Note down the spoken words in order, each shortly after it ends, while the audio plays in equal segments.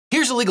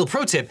Here's a legal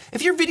pro tip.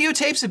 If your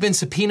videotapes have been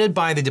subpoenaed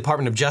by the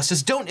Department of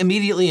Justice, don't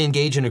immediately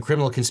engage in a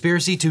criminal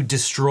conspiracy to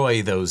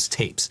destroy those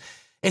tapes.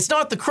 It's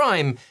not the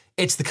crime,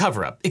 it's the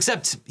cover-up.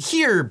 Except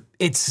here,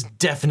 it's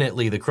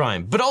definitely the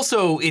crime, but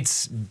also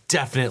it's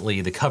definitely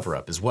the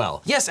cover-up as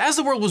well. Yes, as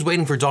the world was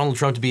waiting for Donald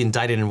Trump to be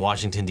indicted in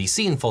Washington,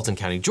 D.C. in Fulton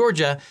County,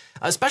 Georgia,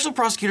 Special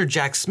Prosecutor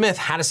Jack Smith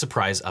had a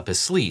surprise up his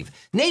sleeve.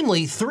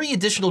 Namely, 3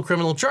 additional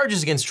criminal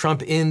charges against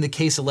Trump in the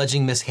case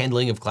alleging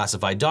mishandling of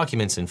classified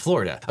documents in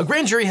Florida. A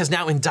grand jury has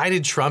now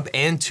indicted Trump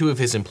and 2 of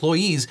his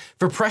employees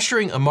for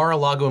pressuring a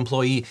Mar-a-Lago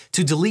employee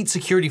to delete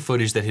security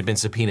footage that had been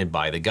subpoenaed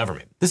by the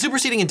government. The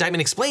superseding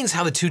indictment explains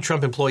how the 2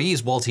 Trump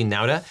employees, Walty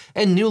Nauta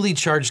and newly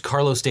charged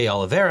Carlos de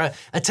Oliveira,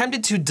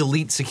 attempted to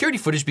delete security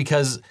footage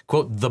because,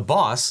 quote, the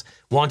boss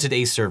wanted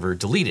a server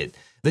deleted.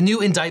 The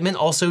new indictment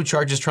also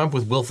charges Trump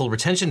with willful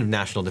retention of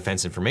national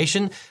defense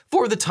information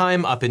for the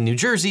time up in New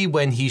Jersey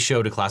when he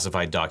showed a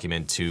classified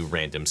document to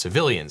random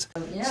civilians.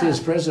 Yeah. See, as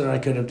president, I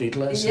could have did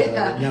less.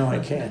 Now I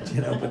can't,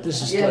 but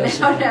this is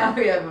now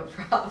we have a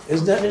problem.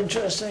 Isn't that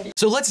interesting?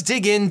 So let's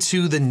dig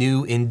into the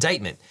new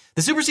indictment.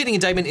 The superseding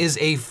indictment is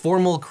a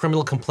formal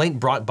criminal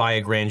complaint brought by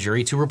a grand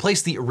jury to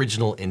replace the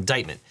original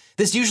indictment.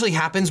 This usually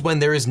happens when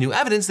there is new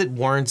evidence that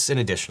warrants an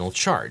additional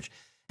charge.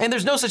 And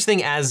there's no such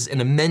thing as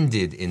an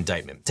amended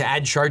indictment. To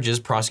add charges,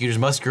 prosecutors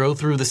must go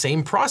through the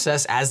same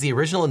process as the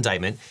original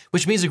indictment,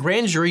 which means a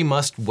grand jury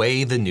must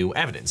weigh the new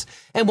evidence.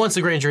 And once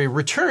the grand jury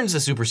returns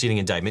a superseding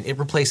indictment, it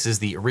replaces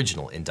the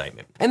original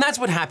indictment. And that's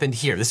what happened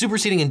here. The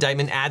superseding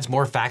indictment adds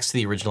more facts to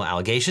the original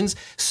allegations,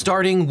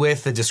 starting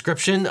with the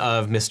description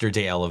of Mr.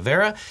 de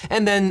Oliveira,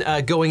 and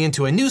then going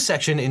into a new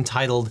section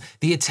entitled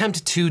The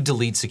Attempt to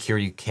Delete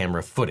Security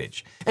Camera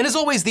Footage. And as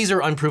always, these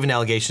are unproven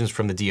allegations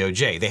from the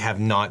DOJ. They have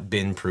not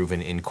been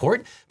proven in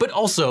court, but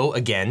also,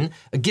 again,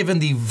 given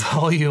the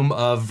volume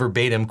of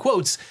verbatim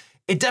quotes,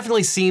 it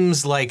definitely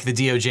seems like the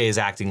DOJ is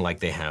acting like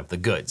they have the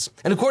goods.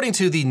 And according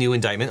to the new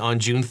indictment, on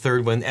June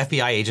 3rd, when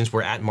FBI agents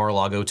were at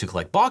Mar-a-Lago to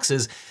collect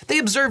boxes, they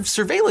observed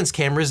surveillance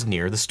cameras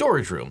near the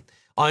storage room.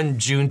 On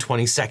June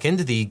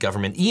 22nd, the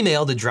government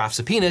emailed a draft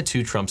subpoena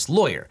to Trump's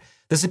lawyer.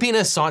 The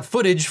subpoena sought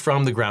footage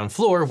from the ground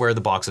floor where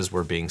the boxes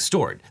were being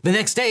stored. The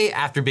next day,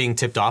 after being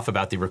tipped off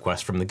about the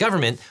request from the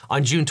government,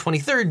 on June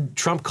 23rd,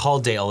 Trump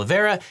called de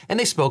Oliveira and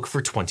they spoke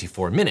for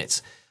 24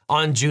 minutes.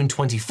 On June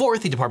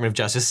 24th, the Department of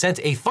Justice sent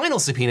a final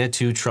subpoena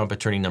to Trump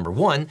attorney number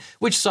 1,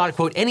 which sought,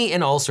 quote, any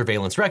and all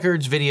surveillance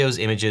records, videos,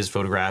 images,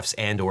 photographs,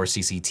 and/or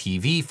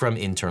CCTV from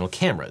internal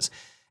cameras.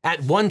 At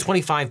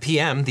 1:25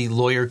 p.m., the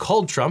lawyer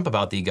called Trump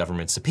about the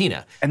government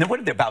subpoena. And then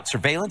what about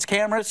surveillance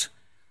cameras?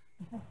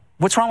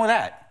 What's wrong with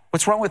that?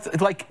 What's wrong with,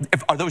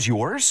 are those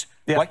yours?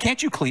 Yeah. Why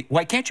can't you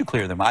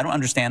clear them? I don't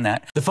understand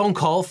that. The phone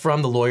call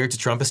from the lawyer to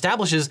Trump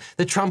establishes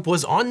that Trump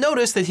was on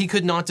notice that he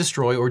could not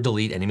destroy or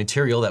delete any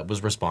material that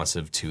was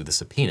responsive to the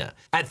subpoena.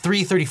 At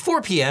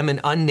 3:34 p.m.,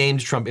 an unnamed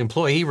Trump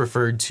employee,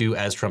 referred to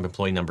as Trump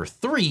employee number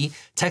 3,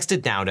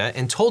 texted Nauta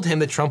and told him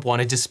that Trump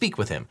wanted to speak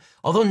with him.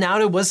 Although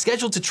Nauta was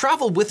scheduled to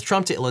travel with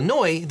Trump to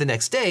Illinois the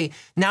next day,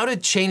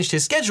 Nauta changed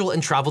his schedule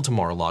and traveled to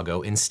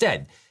Mar-a-Lago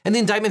instead. And the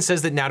indictment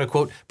says that Nauta,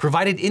 quote,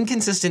 provided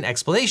inconsistent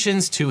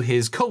explanations to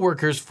his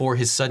coworkers for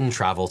his sudden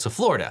travel to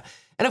Florida.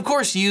 And of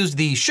course used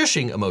the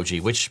shushing emoji,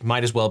 which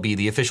might as well be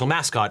the official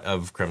mascot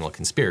of criminal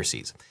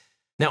conspiracies.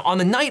 Now, on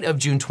the night of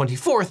June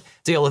 24th,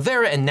 de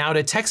Oliveira and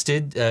Nauta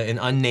texted an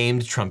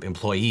unnamed Trump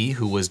employee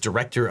who was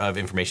director of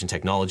information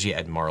technology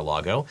at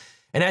Mar-a-Lago.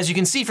 And as you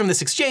can see from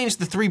this exchange,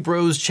 the 3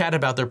 bros chat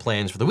about their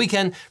plans for the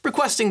weekend,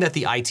 requesting that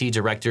the IT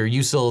director,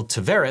 Yusil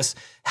Taveras,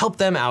 help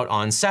them out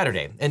on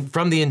Saturday. And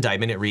from the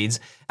indictment, it reads,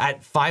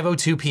 at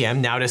 5:02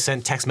 p.m., Nauta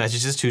sent text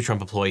messages to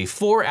Trump employee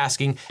 4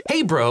 asking,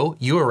 hey bro,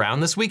 you around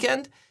this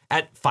weekend?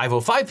 At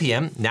 5:05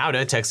 p.m.,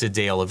 Nauta texted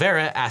de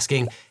Oliveira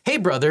asking, hey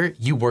brother,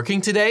 you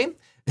working today?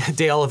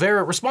 De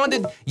Oliveira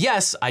responded,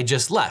 yes, I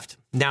just left.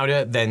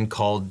 Nauta then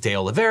called de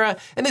Oliveira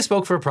and they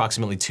spoke for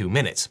approximately 2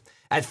 minutes.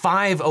 At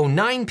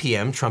 5:09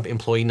 p.m., Trump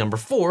employee number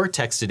 4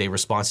 texted a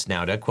response to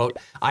Nauta, quote,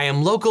 I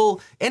am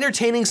local,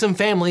 entertaining some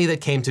family that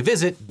came to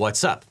visit,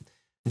 what's up?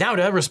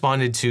 Nauta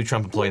responded to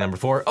Trump employee number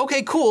 4,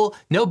 okay, cool,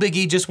 no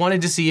biggie, just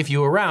wanted to see if you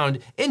were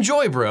around,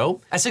 enjoy,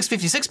 bro. At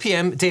 6:56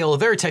 p.m., de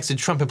Oliveira texted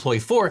Trump employee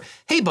 4,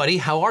 hey buddy,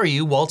 how are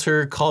you?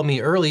 Walter called me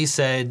early,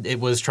 said it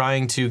was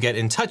trying to get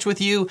in touch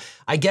with you.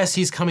 I guess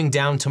he's coming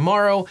down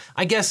tomorrow.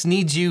 I guess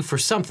needs you for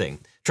something.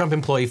 Trump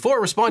employee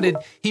 4 responded,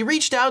 he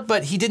reached out,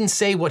 but he didn't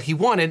say what he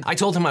wanted. I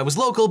told him I was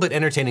local, but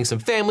entertaining some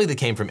family that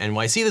came from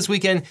NYC this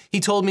weekend. He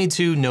told me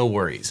to no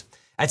worries.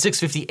 At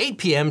 6:58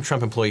 p.m.,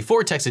 Trump employee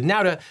 4 texted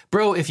Nauta,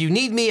 bro, if you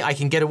need me, I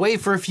can get away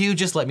for a few,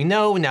 just let me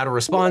know. And Nauta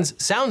responds,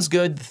 sounds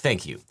good,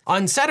 thank you.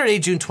 On Saturday,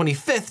 June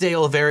 25th, de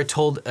Oliveira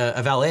told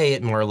a valet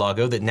at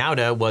Mar-a-Lago that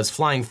Nauta was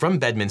flying from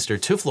Bedminster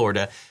to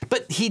Florida,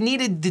 but he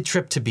needed the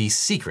trip to be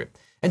secret.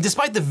 And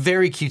despite the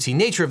very QT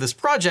nature of this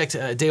project,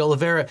 De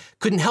Oliveira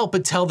couldn't help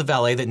but tell the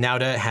valet that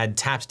Nauta had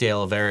tapped De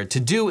Oliveira to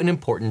do an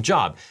important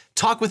job: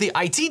 talk with the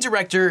IT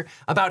director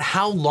about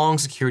how long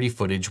security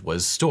footage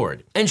was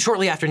stored. And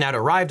shortly after Nauta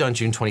arrived on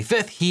June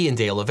 25th, he and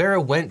De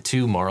Oliveira went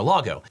to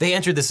Mar-a-Lago. They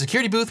entered the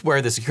security booth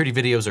where the security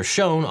videos are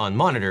shown on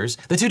monitors.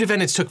 The two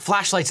defendants took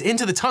flashlights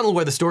into the tunnel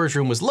where the storage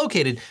room was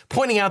located,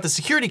 pointing out the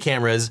security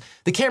cameras,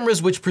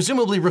 which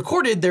presumably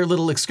recorded their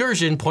little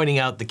excursion pointing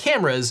out the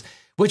cameras,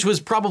 which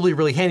was probably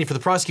really handy for the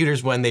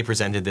prosecutors when they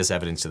presented this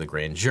evidence to the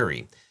grand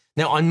jury.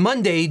 Now, on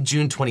Monday,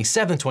 June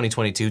 27,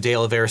 2022, De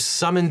Oliveira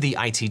summoned the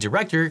IT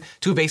director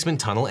to a basement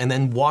tunnel and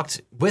then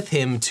walked with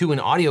him to an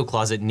audio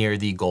closet near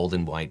the gold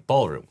and white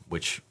ballroom,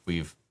 which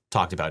we've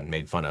talked about and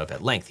made fun of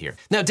at length here.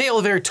 Now, De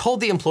Oliveira told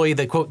the employee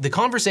that, quote, the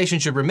conversation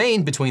should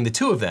remain between the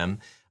two of them,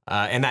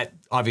 and that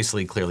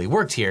obviously clearly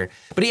worked here,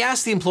 but he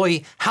asked the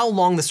employee how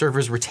long the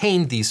servers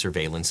retained the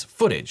surveillance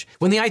footage.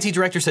 When the IT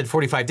director said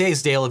 45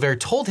 days, De Oliveira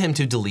told him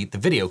to delete the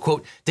video.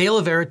 Quote, De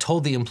Oliveira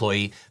told the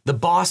employee the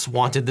boss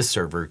wanted the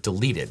server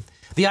deleted.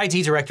 The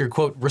IT director,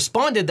 quote,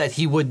 responded that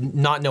he would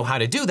not know how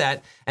to do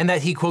that and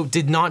that he, quote,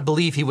 did not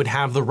believe he would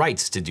have the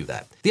rights to do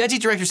that. The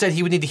IT director said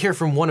he would need to hear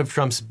from one of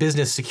Trump's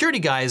business security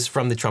guys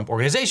from the Trump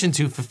organization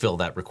to fulfill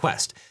that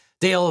request.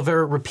 De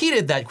Oliveira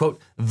repeated that,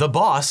 quote, the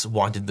boss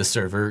wanted the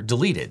server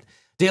deleted.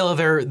 De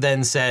Oliveira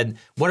then said,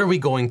 what are we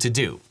going to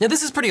do? Now,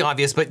 this is pretty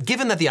obvious, but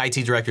given that the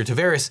IT director,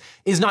 Tavares,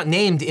 is not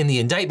named in the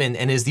indictment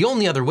and is the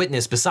only other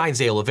witness besides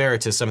De Oliveira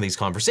to some of these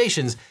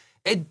conversations,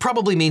 it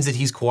probably means that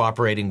he's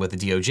cooperating with the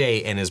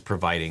DOJ and is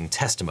providing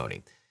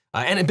testimony.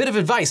 And a bit of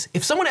advice,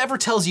 if someone ever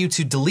tells you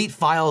to delete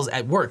files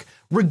at work,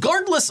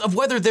 regardless of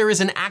whether there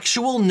is an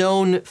actual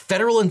known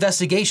federal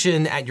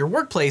investigation at your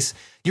workplace,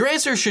 your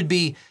answer should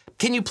be,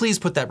 can you please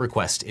put that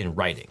request in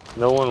writing?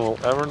 No one will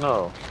ever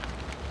know.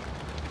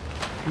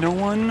 No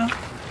one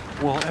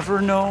will ever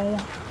know.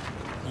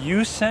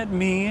 You sent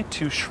me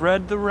to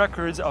shred the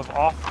records of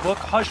off-book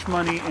hush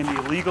money and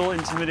illegal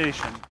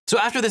intimidation. So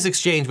after this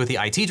exchange with the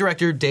IT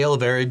director, De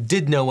Oliveira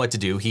did know what to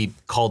do. He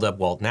called up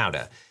Walt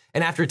Nauta.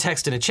 And after a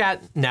text and a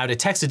chat, Nauta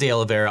texted De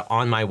Oliveira,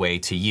 on my way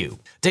to you.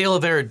 De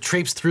Oliveira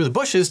traipsed through the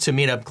bushes to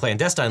meet up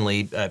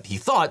clandestinely, he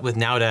thought, with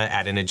Nauta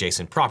at an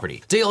adjacent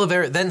property. De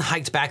Oliveira then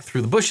hiked back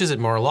through the bushes at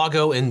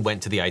Mar-a-Lago and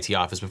went to the IT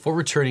office before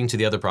returning to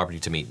the other property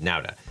to meet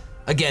Nauta.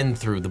 Again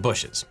through the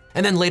bushes.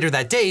 And then later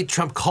that day,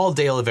 Trump called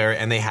De Oliveira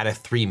and they had a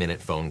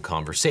 3-minute phone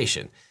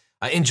conversation.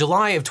 In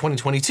July of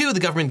 2022, the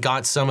government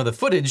got some of the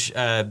footage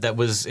that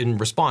was in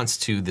response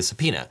to the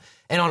subpoena.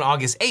 And on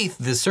August 8th,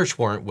 the search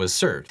warrant was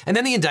served. And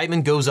then the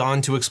indictment goes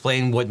on to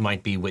explain what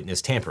might be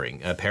witness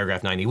tampering.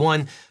 Paragraph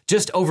 91,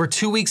 just over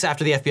 2 weeks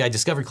after the FBI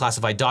discovered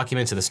classified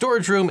documents in the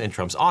storage room in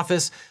Trump's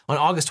office, on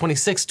August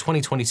 26,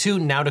 2022,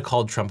 Nauta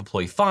called Trump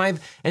Employee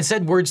 5 and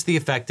said words to the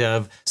effect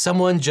of,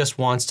 someone just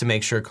wants to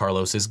make sure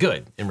Carlos is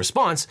good. In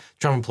response,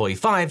 Trump Employee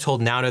 5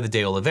 told Nauta that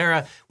De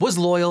Oliveira was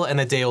loyal and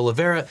that De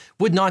Oliveira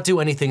would not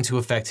do anything to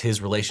affect his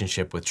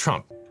relationship with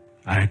Trump.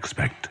 I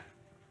expect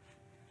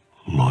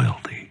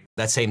loyalty.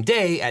 That same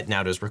day, at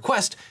Nauta's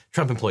request,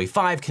 Trump Employee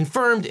 5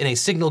 confirmed in a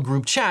Signal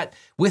group chat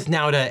with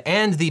Nauta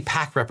and the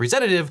PAC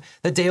representative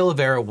that De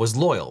Oliveira was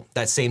loyal.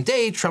 That same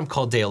day, Trump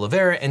called De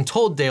Oliveira and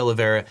told De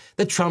Oliveira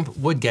that Trump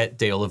would get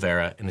De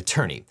Oliveira an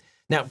attorney.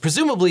 Now,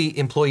 presumably,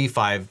 Employee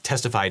 5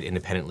 testified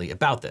independently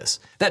about this.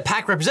 That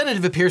PAC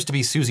representative appears to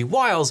be Susie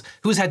Wiles,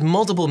 who's had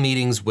multiple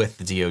meetings with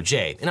the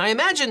DOJ. And I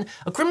imagine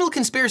a criminal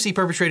conspiracy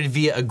perpetrated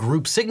via a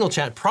group Signal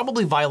chat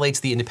probably violates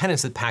the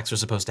independence that PACs are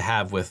supposed to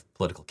have with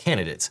political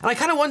candidates. And I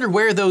kind of wonder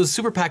where those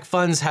super PAC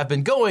funds have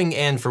been going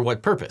and for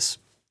what purpose.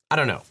 I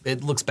don't know,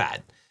 it looks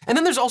bad. And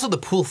then there's also the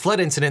pool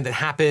flood incident that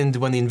happened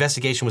when the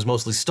investigation was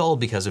mostly stalled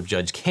because of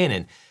Judge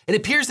Cannon. It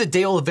appears that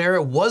De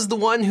Oliveira was the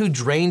one who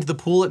drained the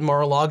pool at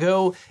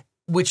Mar-a-Lago,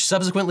 which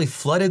subsequently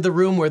flooded the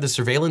room where the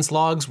surveillance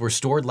logs were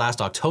stored last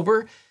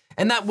October.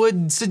 And that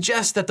would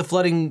suggest that the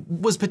flooding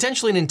was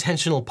potentially an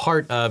intentional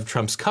part of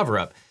Trump's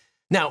cover-up.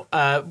 Now,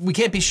 we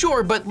can't be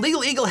sure, but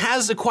LegalEagle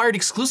has acquired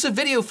exclusive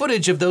video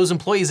footage of those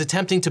employees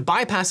attempting to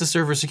bypass the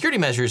server's security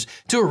measures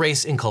to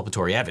erase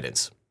inculpatory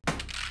evidence.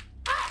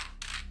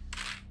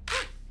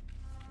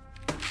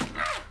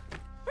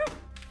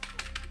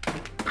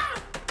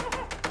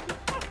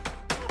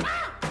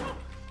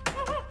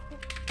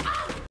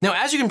 Now,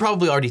 as you can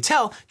probably already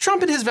tell,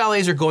 Trump and his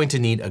valets are going to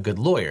need a good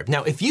lawyer.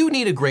 Now, if you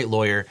need a great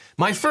lawyer,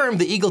 my firm,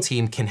 the Eagle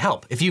team, can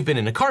help. If you've been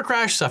in a car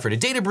crash, suffered a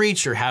data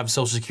breach, or have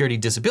Social Security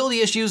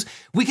disability issues,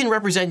 we can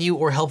represent you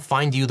or help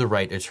find you the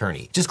right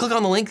attorney. Just click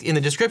on the link in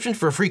the description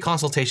for a free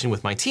consultation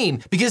with my team,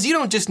 because you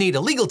don't just need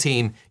a legal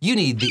team, you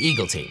need the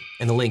Eagle team,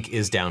 and the link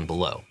is down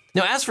below.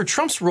 Now, as for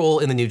Trump's role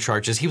in the new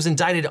charges, he was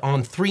indicted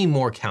on 3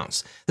 more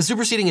counts. The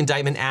superseding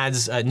indictment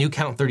adds a new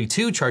count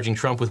 32, charging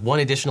Trump with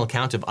 1 additional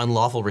count of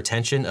unlawful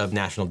retention of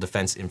national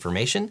defense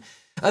information.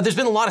 There's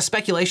been a lot of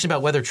speculation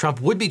about whether Trump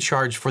would be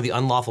charged for the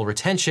unlawful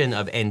retention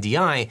of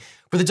NDI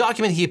for the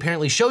document he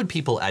apparently showed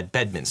people at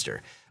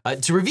Bedminster.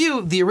 To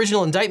review, the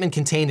original indictment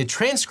contained a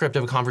transcript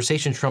of a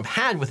conversation Trump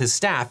had with his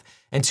staff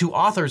and 2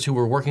 authors who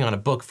were working on a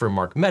book for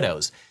Mark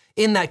Meadows.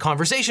 In that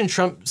conversation,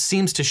 Trump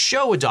seems to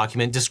show a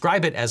document,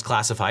 describe it as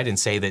classified, and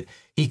say that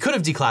he could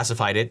have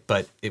declassified it,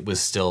 but it was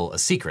still a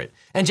secret.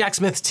 And Jack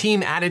Smith's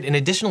team added an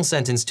additional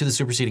sentence to the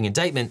superseding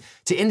indictment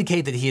to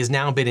indicate that he has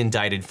now been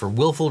indicted for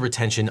willful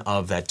retention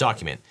of that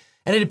document.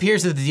 And it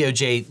appears that the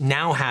DOJ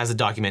now has the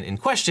document in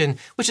question,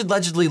 which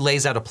allegedly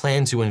lays out a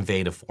plan to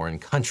invade a foreign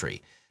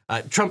country.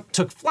 Trump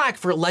took flack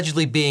for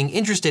allegedly being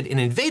interested in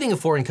invading a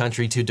foreign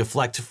country to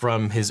deflect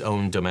from his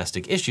own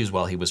domestic issues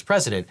while he was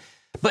president.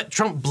 But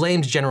Trump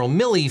blamed General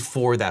Milley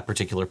for that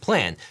particular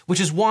plan, which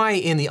is why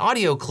in the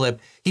audio clip,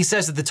 he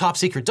says that the top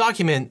secret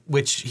document,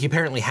 which he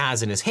apparently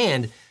has in his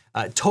hand,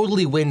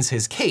 totally wins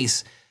his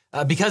case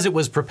because it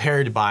was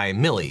prepared by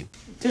Milley.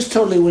 This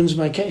totally wins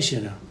my case,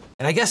 you know.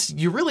 And I guess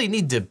you really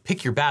need to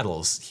pick your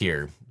battles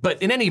here.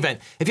 But in any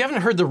event, if you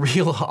haven't heard the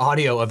real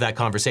audio of that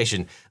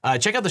conversation,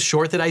 check out the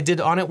short that I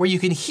did on it where you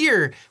can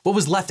hear what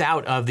was left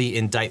out of the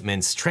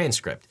indictment's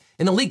transcript.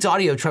 In the leaked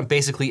audio, Trump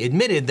basically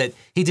admitted that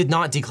he did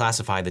not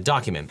declassify the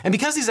document. And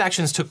because these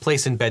actions took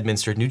place in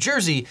Bedminster, New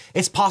Jersey,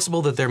 it's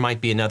possible that there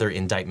might be another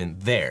indictment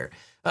there.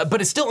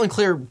 But it's still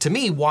unclear to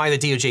me why the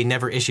DOJ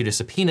never issued a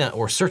subpoena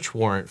or search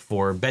warrant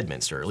for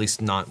Bedminster, at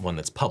least not one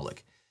that's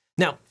public.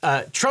 Now,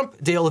 Trump,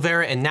 De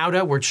Oliveira, and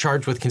Nauta were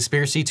charged with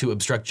conspiracy to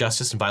obstruct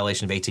justice in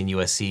violation of 18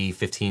 U.S.C.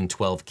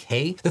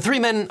 1512K. The three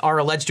men are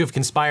alleged to have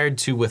conspired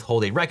to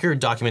withhold a record,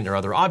 document, or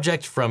other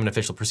object from an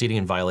official proceeding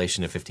in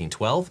violation of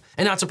 1512.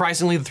 And not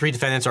surprisingly, the three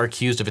defendants are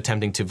accused of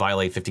attempting to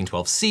violate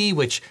 1512C,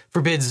 which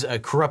forbids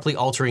corruptly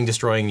altering,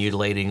 destroying,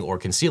 mutilating, or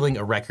concealing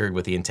a record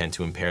with the intent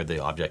to impair the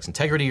object's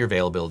integrity or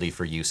availability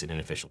for use in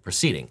an official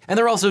proceeding. And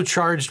they're also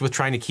charged with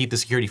trying to keep the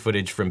security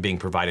footage from being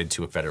provided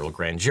to a federal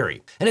grand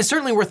jury. And it's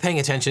certainly worth paying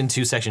attention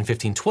to Section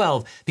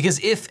 1512,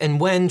 because if and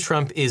when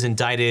Trump is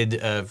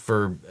indicted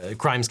for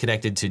crimes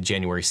connected to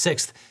January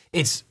 6th,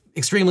 it's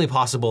extremely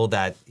possible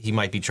that he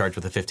might be charged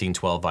with a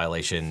 1512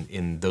 violation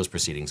in those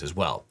proceedings as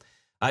well.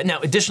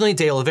 Now, additionally,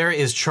 De Oliveira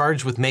is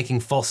charged with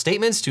making false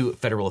statements to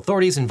federal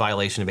authorities in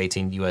violation of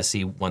 18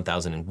 U.S.C.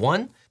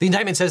 1001. The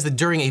indictment says that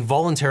during a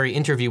voluntary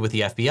interview with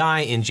the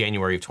FBI in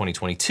January of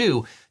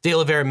 2022, De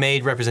Oliveira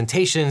made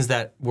representations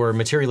that were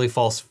materially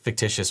false,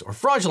 fictitious, or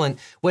fraudulent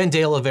when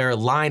De Oliveira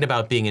lied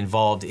about being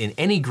involved in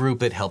any group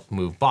that helped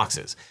move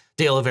boxes.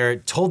 De Oliveira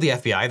told the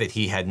FBI that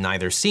he had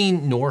neither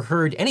seen nor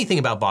heard anything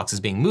about boxes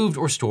being moved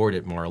or stored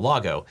at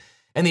Mar-a-Lago.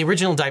 And the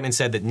original indictment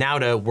said that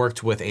Nauta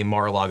worked with a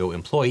Mar-a-Lago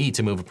employee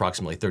to move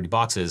approximately 30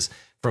 boxes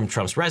from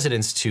Trump's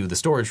residence to the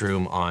storage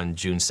room on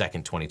June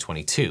 2nd,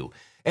 2022.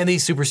 And the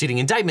superseding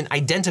indictment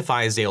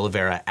identifies De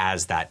Oliveira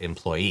as that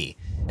employee.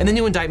 And the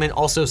new indictment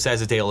also says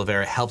that De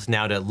Oliveira helped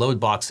Nauta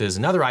load boxes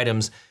and other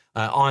items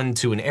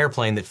onto an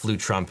airplane that flew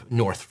Trump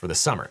north for the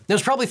summer. Now,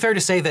 it's probably fair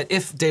to say that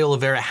if De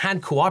Oliveira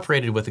had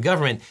cooperated with the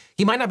government,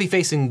 he might not be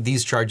facing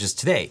these charges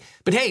today.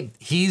 But hey,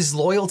 he's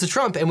loyal to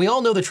Trump, and we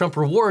all know that Trump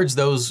rewards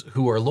those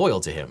who are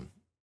loyal to him.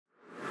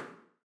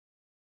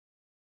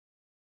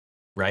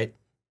 Right?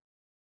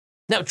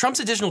 Now, Trump's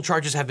additional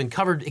charges have been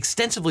covered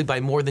extensively by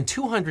more than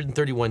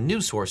 231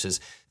 news sources.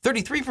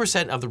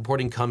 33% of the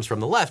reporting comes from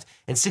the left,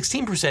 and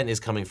 16%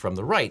 is coming from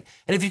the right.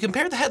 And if you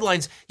compare the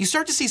headlines, you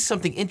start to see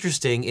something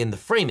interesting in the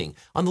framing.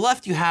 On the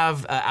left, you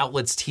have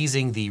outlets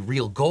teasing the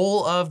real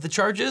goal of the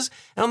charges,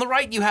 and on the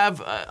right, you have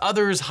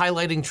others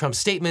highlighting Trump's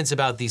statements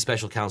about the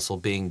special counsel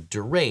being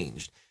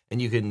deranged.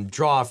 And you can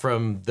draw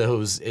from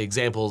those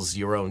examples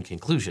your own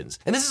conclusions.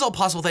 And this is all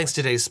possible thanks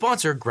to today's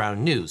sponsor,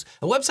 Ground News,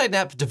 a website and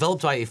app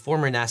developed by a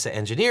former NASA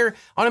engineer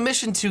on a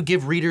mission to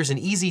give readers an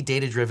easy,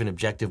 data-driven,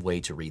 objective way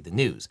to read the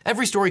news.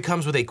 Every story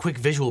comes with a quick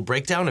visual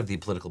breakdown of the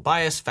political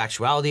bias,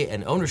 factuality,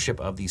 and ownership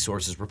of the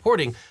source's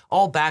reporting,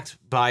 all backed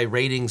by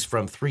ratings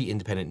from 3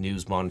 independent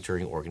news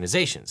monitoring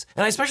organizations.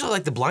 And I especially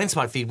like the blind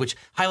spot feed, which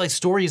highlights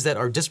stories that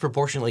are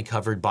disproportionately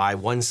covered by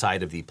one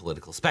side of the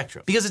political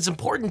spectrum. Because it's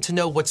important to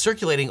know what's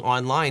circulating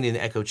online in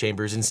echo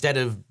chambers instead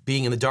of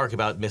being in the dark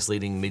about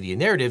misleading media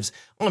narratives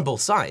on both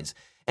sides.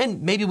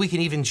 And maybe we can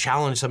even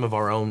challenge some of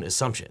our own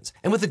assumptions.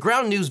 And with the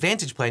Ground News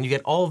Vantage plan, you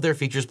get all of their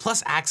features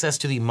plus access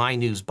to the My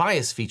News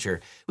Bias feature,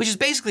 which is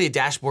basically a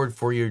dashboard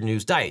for your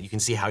news diet. You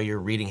can see how your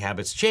reading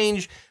habits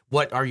change,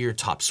 what are your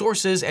top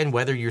sources, and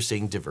whether you're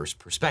seeing diverse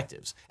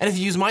perspectives. And if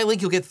you use my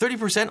link, you'll get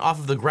 30% off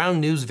of the Ground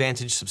News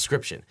Vantage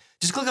subscription.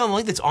 Just click on the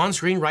link that's on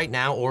screen right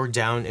now or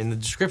down in the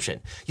description.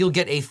 You'll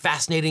get a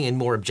fascinating and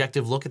more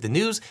objective look at the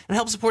news and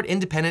help support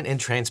independent and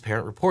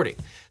transparent reporting.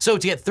 So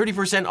to get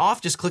 30%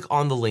 off, just click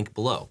on the link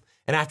below.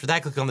 And after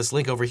that, click on this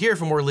link over here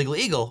for more Legal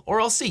Eagle,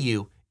 or I'll see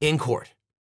you in court.